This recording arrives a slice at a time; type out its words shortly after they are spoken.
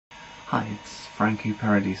Hi, it's Frankie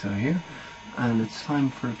Paradiso here, and it's time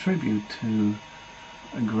for a tribute to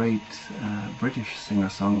a great British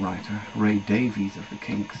singer-songwriter, Ray Davies of the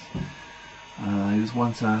Kinks. He was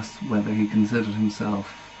once asked whether he considered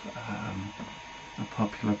himself a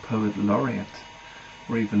popular poet laureate,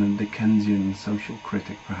 or even a Dickensian social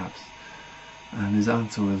critic perhaps, and his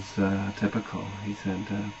answer was typical. He said,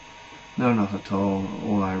 no, not at all.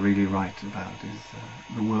 All I really write about is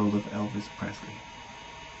the world of Elvis Presley.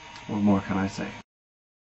 What more can I say?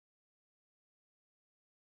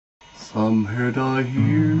 Some here die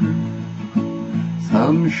here,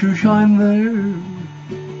 some shoeshine there.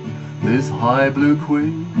 This high blue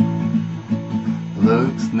quill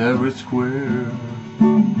looks never square.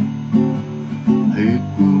 It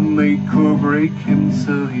will make or break him,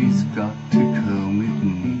 so he's got to comb it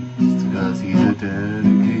neat, 'cause he's a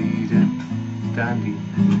dedicated dandy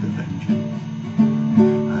with a vengeance.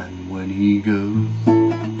 And when he goes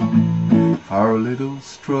for a little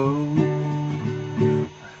stroll,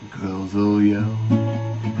 girls will yell,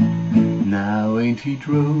 now ain't he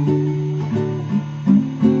droll?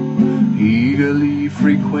 Eagerly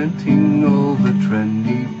frequenting all the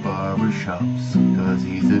trendy barber shops, 'cause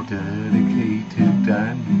he's a dedicated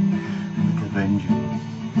dandy with a vengeance.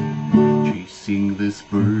 Chasing this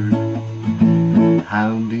bird,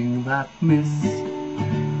 hounding that Miss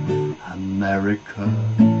America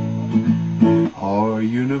or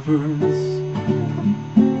universe,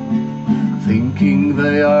 thinking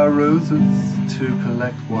they are roses to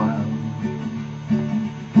collect wild,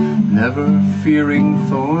 never fearing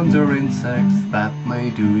thorns or insects that may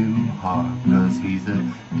do him harm, 'cause he's a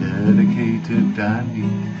dedicated dandy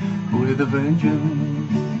with a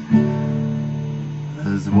vengeance.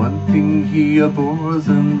 There's one thing he abhors,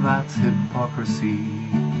 and that's hypocrisy.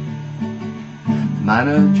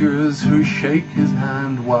 Managers who shake his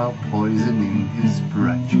hand while poisoning his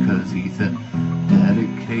breath, 'cause he's a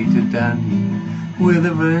dedicated dandy with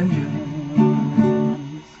a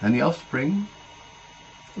vengeance. And the offspring?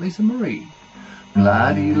 Lisa Marie.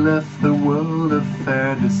 Glad he left the world a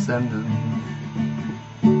fair descendant.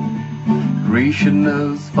 Grecian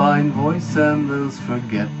nose, fine voice, and those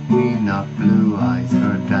forget-me-not blue eyes.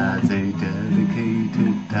 Her dad's a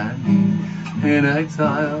dedicated dandy in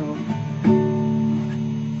exile.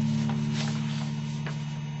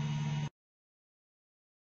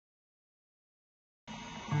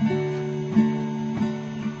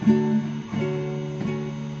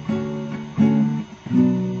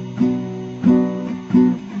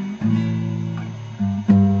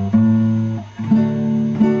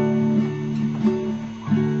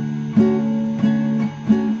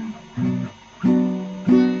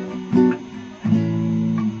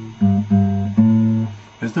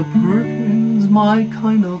 Mr. Perkins, my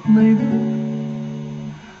kind old neighbor,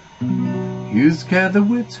 you scare the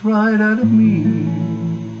wits right out of me.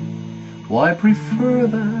 Why prefer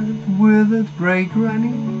that withered grey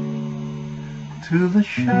granny to the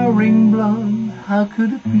showering blonde? How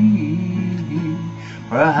could it be?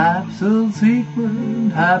 Perhaps old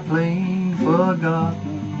Siegmund had plain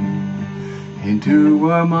forgotten. Into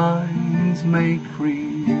our minds may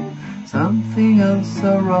creep something else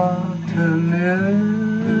so rotten.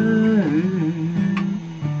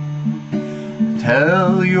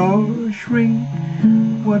 Tell your shrink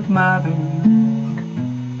what matters,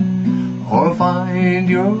 or find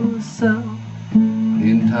yourself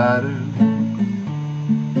in tatters.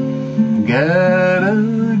 Get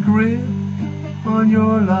a grip on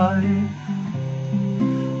your life,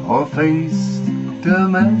 or face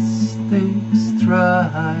domestic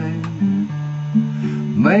strife.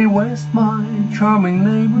 May West, my charming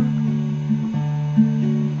neighbor,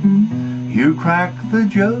 you crack the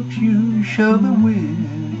jokes, you show the wit.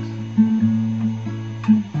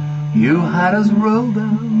 You had us roll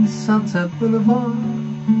down Sunset Boulevard.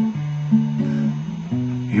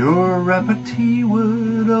 Your repartee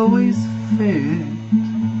would always fit.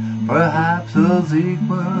 Perhaps old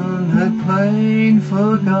Siegmund had plain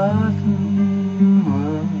forgotten.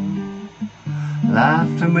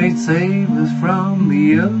 Laughter may save us from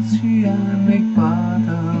the oceanic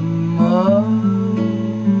bottom. Oh,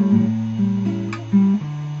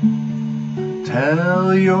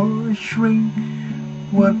 tell your shrink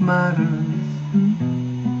what matters,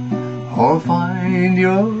 or find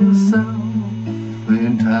yourself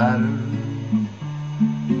in tatters.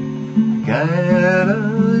 Get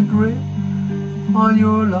a grip on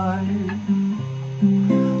your life,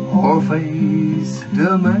 or face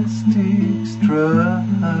domestic strife.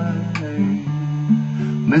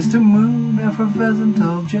 Mr. Moon, effervescent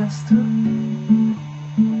old jester,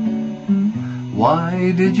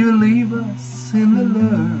 why did you leave us in the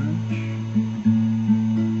lurch?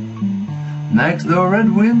 Next door at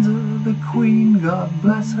Windsor, the Queen, God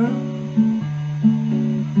bless her,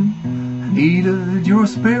 needed your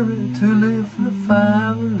spirit to lift the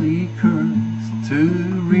family curse, to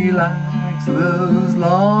relax those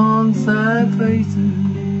long sad faces,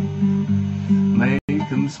 make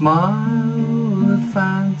them smile at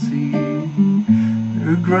fancy,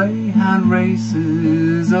 their greyhound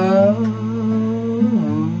races. Oh,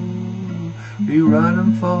 we run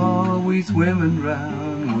and fall, we swim and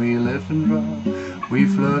drown, we lift and drop, we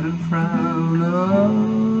float and frown. Oh,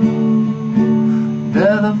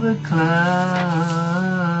 death of the clown.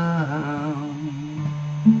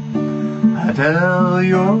 I tell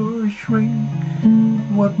your shrink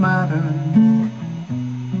what matters,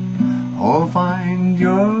 or find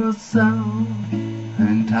yourself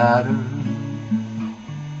in tatters.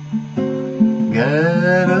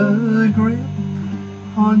 Get a grip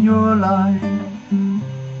on your life,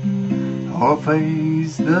 or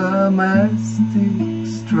face domestic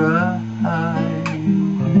strife.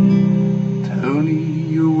 Tony,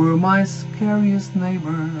 you were my scariest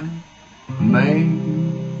neighbor, May,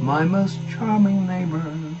 my most charming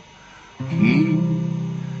neighbor, Keith,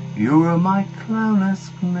 you were my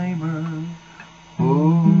clownesque neighbor.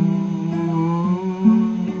 Oh,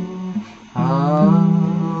 ah,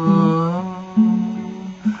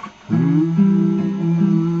 who are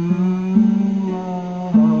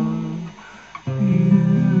you?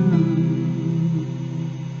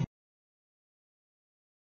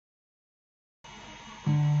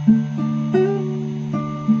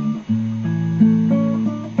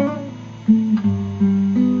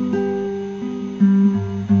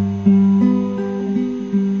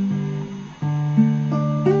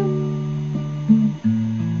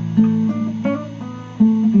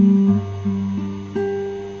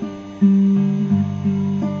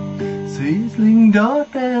 Sizzling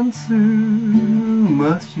dark dancer,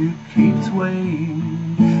 must you keep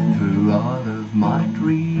swaying through all of my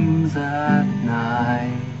dreams at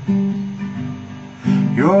night?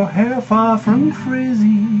 Your hair far from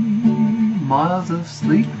frizzy, miles of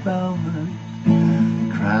sleek velvet,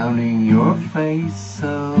 crowning your face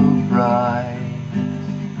so bright.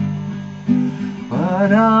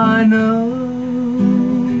 But I know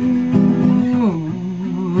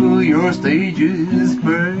your stage is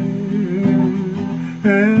bare.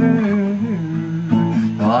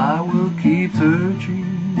 I will keep searching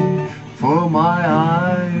for my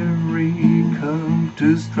ivory comb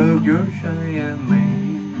to stroke your Cheyenne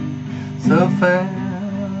mane so fair.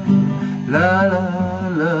 La la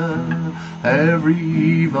la, every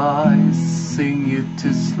eve I sing you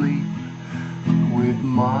to sleep with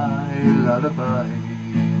my lullaby.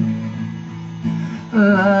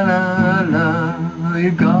 La la la,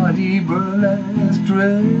 your gaudy burlesque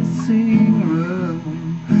dressing room,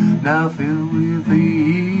 now filled with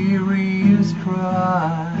the eeriest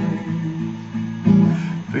cries,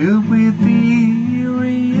 filled with the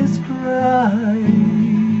eeriest cries,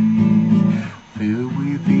 filled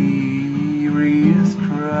with the eeriest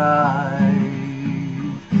cries.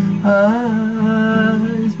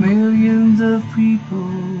 As millions of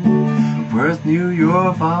people first knew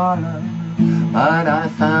your father, but I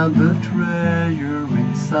found the treasure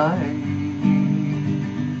inside.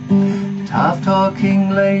 Tough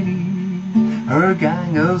talking lady, her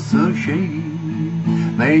gang oh so shady,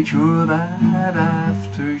 made sure that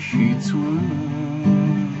after she'd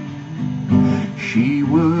swoon, she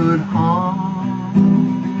would haunt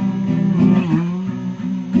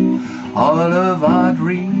all of our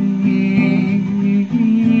dreams,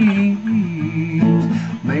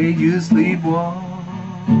 made you sleepwalk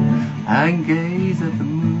and gaze at the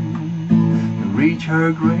moon, and reach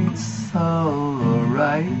her great soul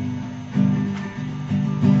right.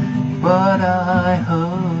 But I hope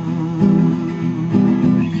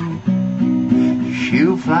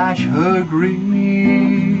she'll flash her green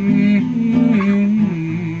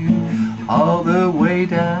all the way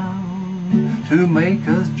down to make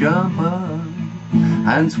us jump up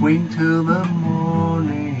and swing till the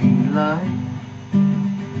morning light.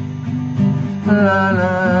 La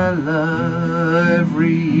la la,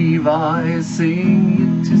 every eve I sing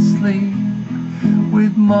you to sleep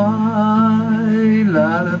with my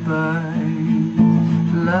lullaby.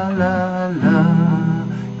 La la la,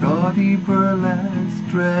 gaudy burlesque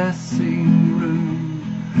dressing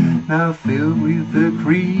room, now filled with the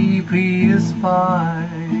creepiest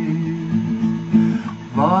spies.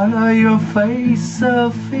 Voila, your face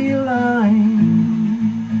so feline,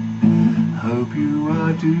 hope you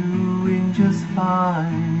are doing just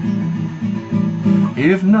fine.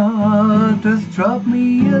 If not, just drop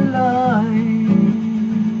me a line.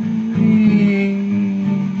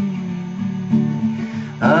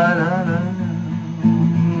 La la la.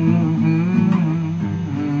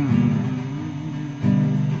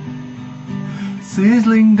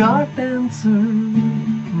 sizzling dark dancer,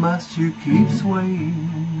 must you keep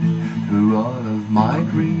swaying through all of my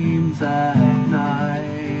dreams at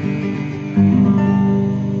night?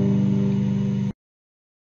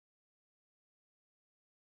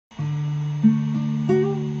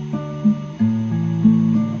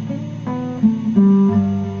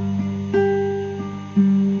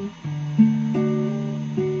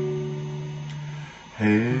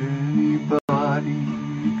 Anybody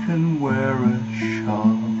can wear a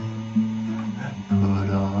shawl and put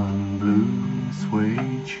on blue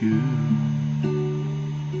suede shoes.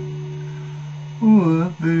 But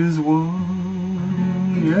there's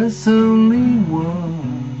one, yes only one,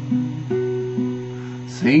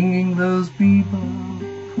 singing those bebop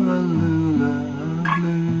Waterloo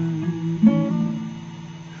blues.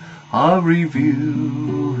 I'll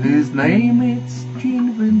review his name, it's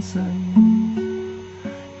Gene Vincent.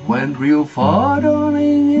 Went real far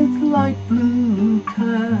donning his light blue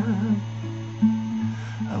cap.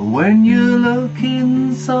 When you look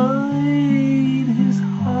inside his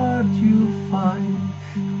heart, you'll find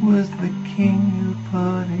it was the king who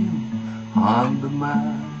put him on the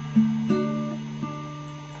map.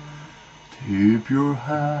 Tip your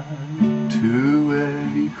hat to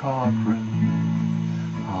Eddie Cochran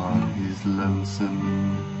on his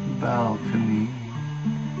lonesome balcony,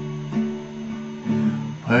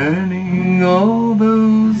 penning all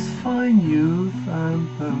those fine youth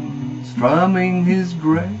anthems, strumming his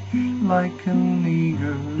Gretsch like an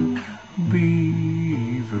eager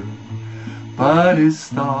beaver. But his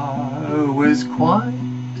star was quite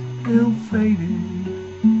ill-fated,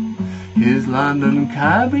 his London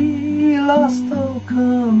cabbie lost all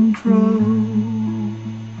control.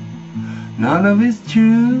 None of his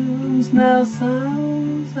tunes now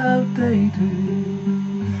sounds outdated,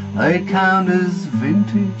 they count as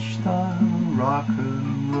vintage style rock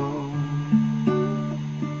and roll.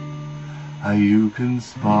 How you can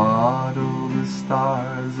spot all the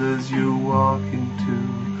stars as you walk into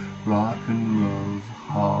rock and roll's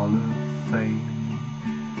Hall of Fame.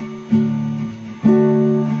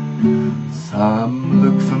 Some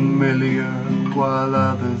look familiar while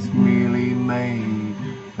others merely made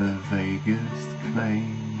the vaguest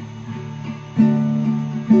claim.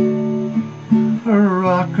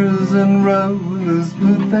 Rockers and rollers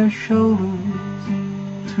put their shoulders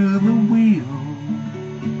to the wheel,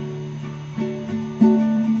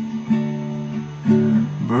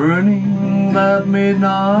 burning that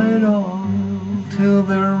midnight oil till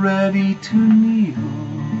they're ready to kneel.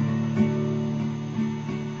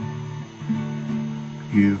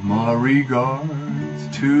 Give my regards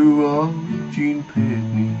to old Gene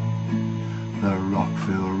Pitney, the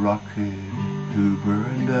Rockville rocket who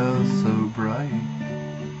burned out so bright.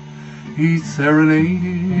 He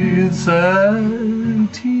serenaded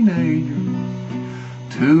sad teenagers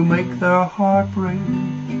to make their heartbreak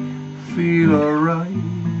feel alright.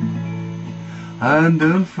 And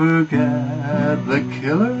don't forget the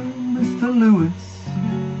killer, Mr. Lewis,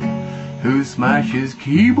 who smashes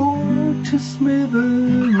keyboard to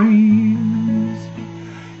smithereens.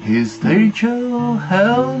 His stage show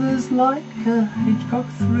held is like a Hitchcock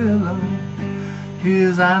thriller,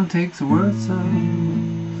 his antics were so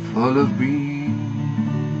full of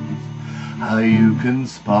beans. How you can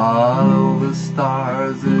spot all the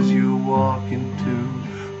stars as you walk into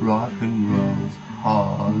rock and roll's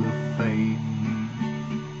Hall of Fame.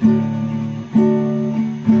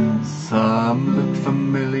 Some look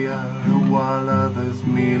familiar while others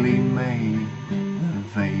merely made the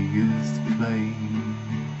vaguest claim.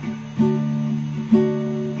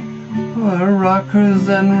 Rockers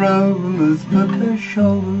and rollers put their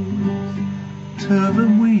shoulders to the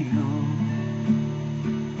wheel,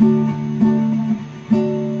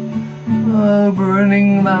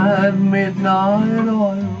 burning that midnight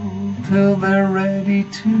oil till they're ready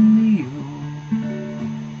to kneel.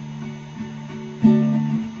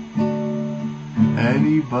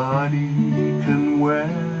 Anybody can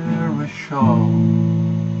wear a shawl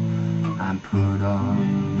and put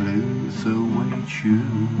on blue suede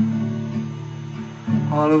shoes.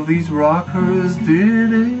 All of these rockers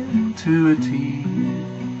did it to a T,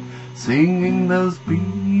 singing those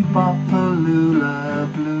bebop-a-lula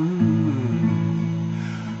blues.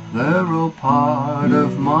 They're all part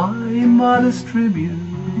of my modest tribute,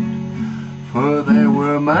 for they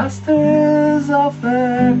were masters of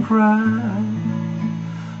their craft.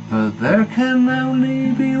 But there can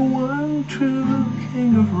only be one true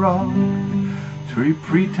king of rock, to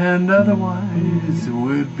pretend otherwise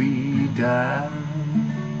would be daft.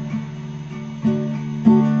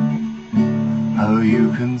 How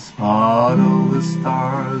you can spot all the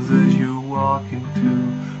stars as you walk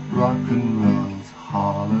into rock and roll's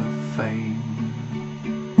Hall of Fame.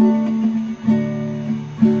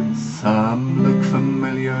 Some look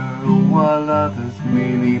familiar while others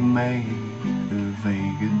merely make the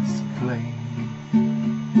Vegas plain.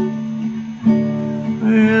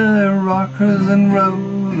 They're rockers and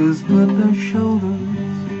rollers, put their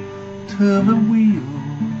shoulders to the wheel,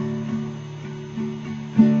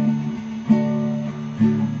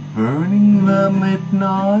 burning the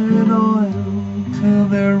midnight oil till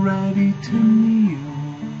they're ready to kneel.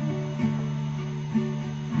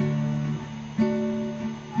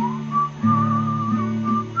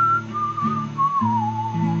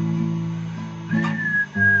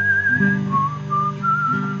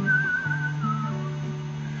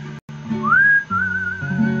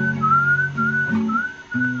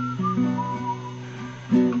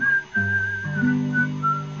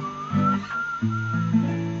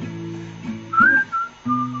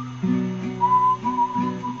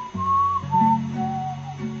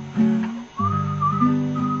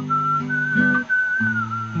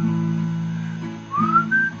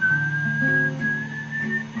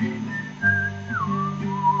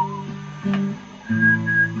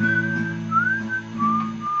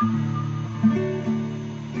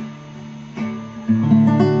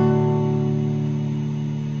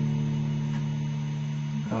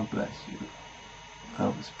 God bless you,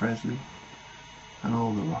 Elvis Presley, and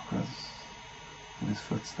all the rockers in his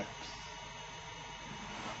footsteps.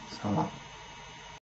 So long.